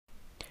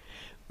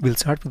We'll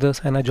start with the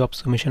Cyana job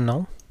submission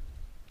now.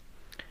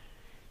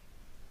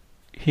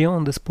 Here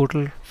on this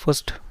portal,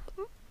 first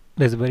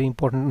there's very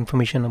important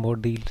information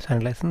about the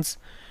Cyana license.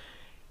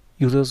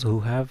 Users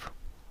who have,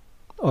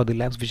 or the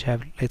labs which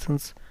have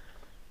license,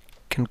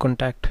 can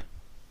contact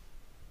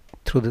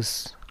through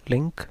this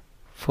link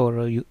for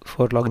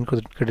login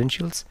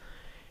credentials,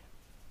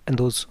 and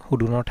those who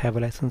do not have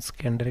a license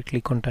can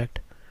directly contact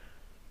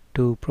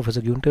to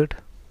Professor Guntert.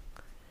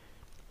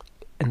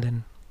 And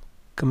then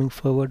coming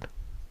forward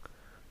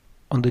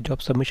on the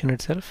job submission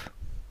itself,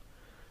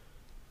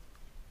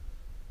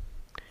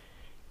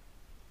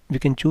 we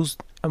can choose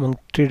among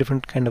 3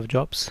 different kind of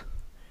jobs,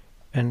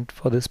 and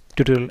for this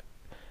tutorial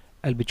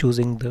I'll be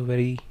choosing the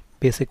very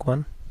basic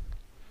one.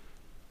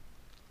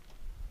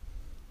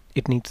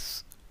 It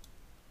needs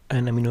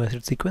an amino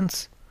acid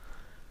sequence,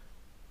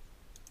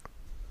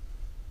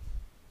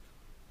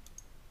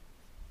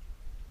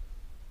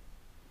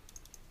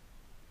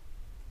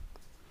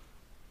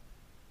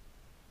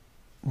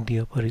 the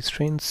upper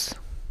restraints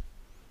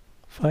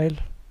file,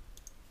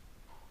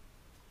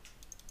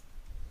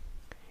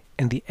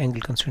 and the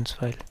angle constraints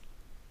file.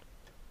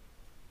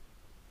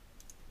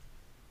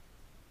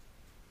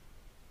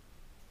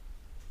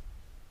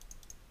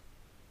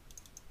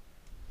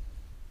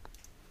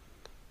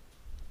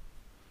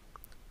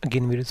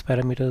 Again, various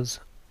parameters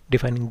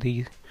defining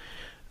the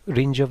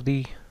range of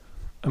the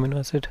amino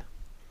acid.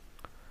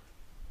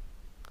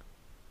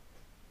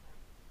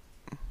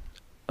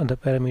 Other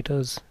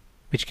parameters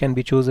which can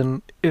be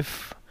chosen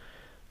if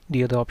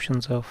the other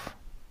options of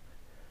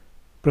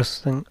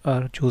processing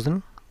are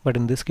chosen, but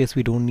in this case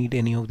we don't need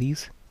any of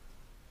these.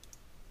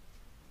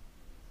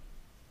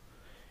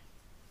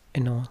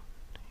 And now,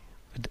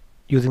 with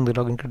using the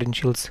login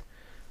credentials,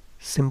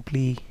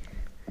 simply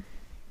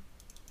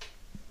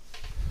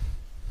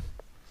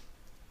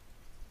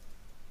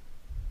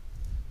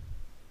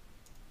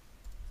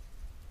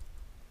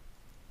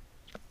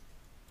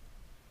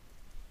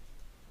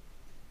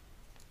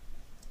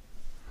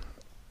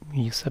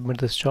we submit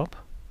this job,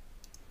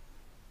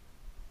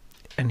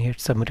 and here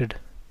it's submitted.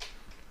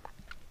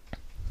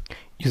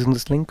 Using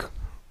this link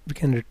we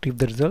can retrieve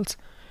the results,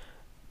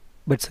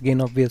 but it's again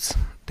obvious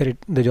that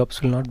the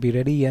jobs will not be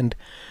ready and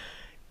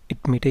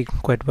it may take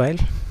quite a while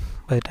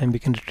by the time we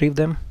can retrieve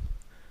them.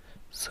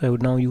 So I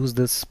would now use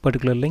this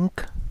particular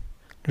link,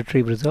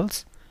 retrieve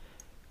results,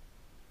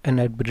 and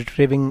I'd be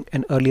retrieving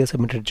an earlier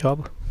submitted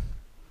job.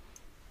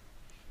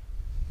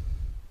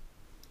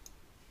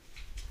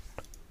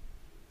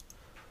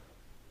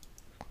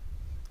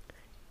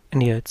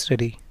 And yeah, it's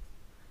ready.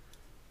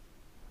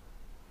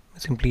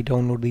 Simply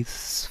download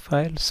these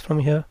files from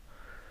here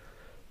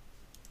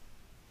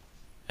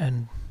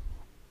and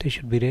they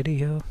should be ready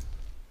here.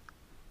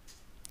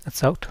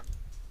 That's out.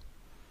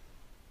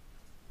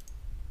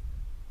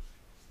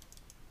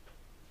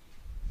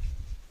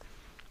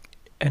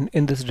 And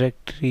in this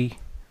directory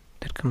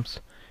that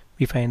comes,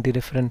 we find the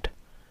different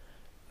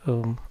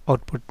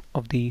output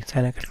of the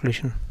Cyana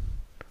calculation.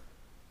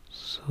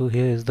 So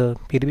here is the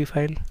PDB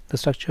file, the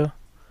structure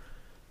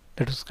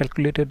that was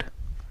calculated,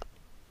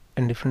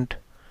 and different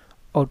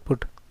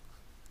output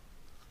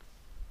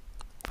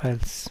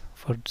files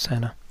for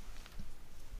Cyana.